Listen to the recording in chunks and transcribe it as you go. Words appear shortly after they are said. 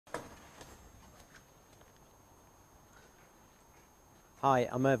Hi,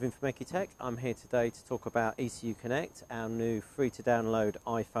 I'm Irvin from EcuTek. I'm here today to talk about ECU Connect, our new free-to-download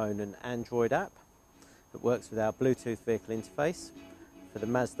iPhone and Android app that works with our Bluetooth vehicle interface for the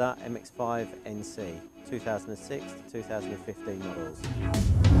Mazda MX5 NC 2006 to 2015 models.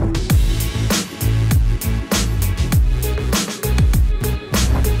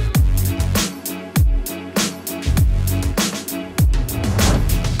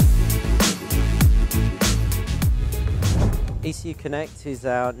 ECU Connect is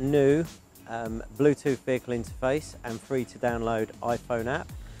our new Bluetooth vehicle interface and free to download iPhone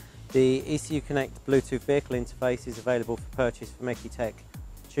app. The ECU Connect Bluetooth vehicle interface is available for purchase from EcuTek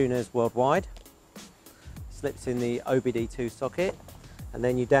tuners worldwide. Slips in the OBD2 socket, and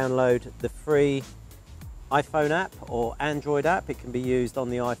then you download the free iPhone app or Android app. It can be used on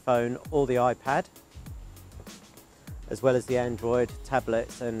the iPhone or the iPad, as well as the Android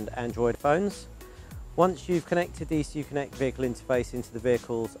tablets and Android phones. Once you've connected the ECU Connect vehicle interface into the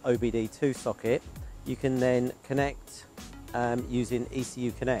vehicle's OBD2 socket, you can then connect using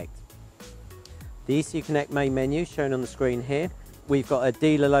ECU Connect. The ECU Connect main menu shown on the screen here. We've got a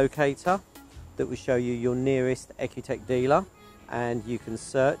dealer locator that will show you your nearest EcuTek dealer, and you can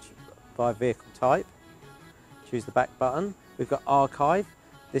search by vehicle type. Choose the back button. We've got archive.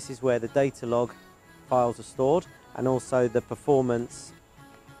 This is where the data log files are stored, and also the performance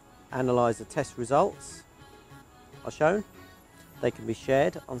analyzer test results are shown. They can be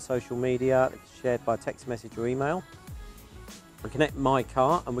shared on social media, shared by text message or email. We connect my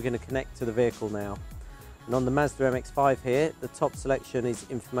car, and we're going to connect to the vehicle now. And on the Mazda MX5 here, the top selection is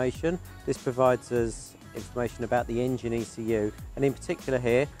information. This provides us information about the engine ECU, and in particular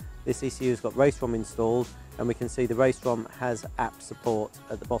here, this ECU has got RaceROM installed, and we can see the RaceROM has app support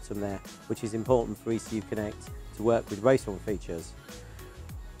at the bottom there, which is important for ECU Connect to work with RaceROM features.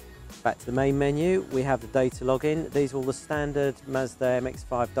 Back to the main menu, we have the data login. These are all the standard Mazda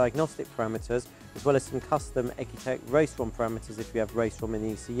MX5 diagnostic parameters, as well as some custom EcuTek RaceROM parameters if you have RaceROM in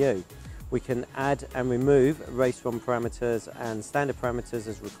the ECU. We can add and remove RaceROM parameters and standard parameters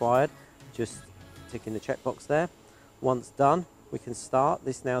as required, just ticking the checkbox there. Once done, we can start.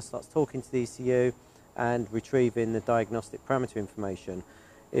 This now starts talking to the ECU and retrieving the diagnostic parameter information.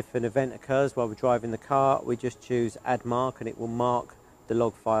 If an event occurs while we're driving the car, we just choose Add Mark, and it will mark the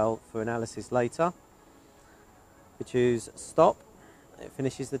log file for analysis later. We choose Stop. It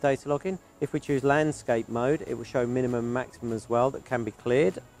finishes the data logging. If we choose landscape mode, it will show minimum and maximum as well that can be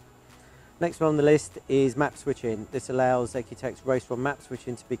cleared. Next one on the list is map switching. This allows EcuTek's RaceROM map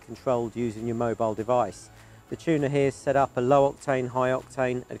switching to be controlled using your mobile device. The tuner here set up a low octane, high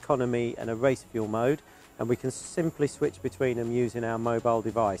octane, economy and a race fuel mode, and we can simply switch between them using our mobile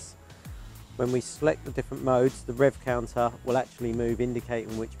device. When we select the different modes, the rev counter will actually move,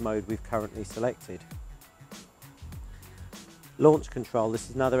 indicating which mode we've currently selected. Launch control. This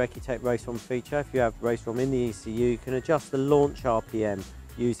is another EcuTek RaceROM feature. If you have RaceROM in the ECU, you can adjust the launch RPM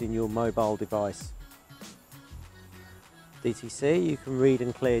using your mobile device. DTC, you can read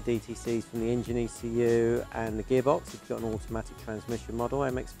and clear DTCs from the engine ECU and the gearbox if you've got an automatic transmission model,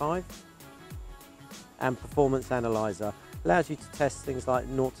 MX5. And performance analyzer allows you to test things like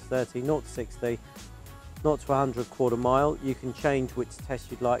 0 to 30, 0 to 60, 0 to 100 quarter mile. You can change which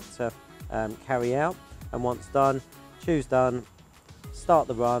test you'd like to carry out, and once done, choose done, start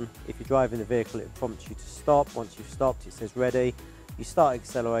the run. If you're driving the vehicle, it prompts you to stop. Once you've stopped, it says ready. You start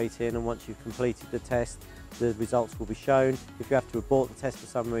accelerating, and once you've completed the test, the results will be shown. If you have to abort the test for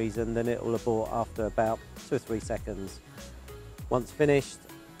some reason, then it will abort after about 2 or 3 seconds. Once finished,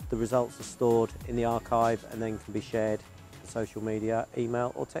 the results are stored in the archive and then can be shared on social media,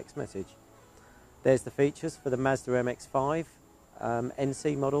 email or text message. There's the features for the Mazda MX5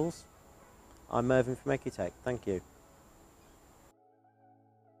 NC models. I'm Irvin from EcuTek. Thank you.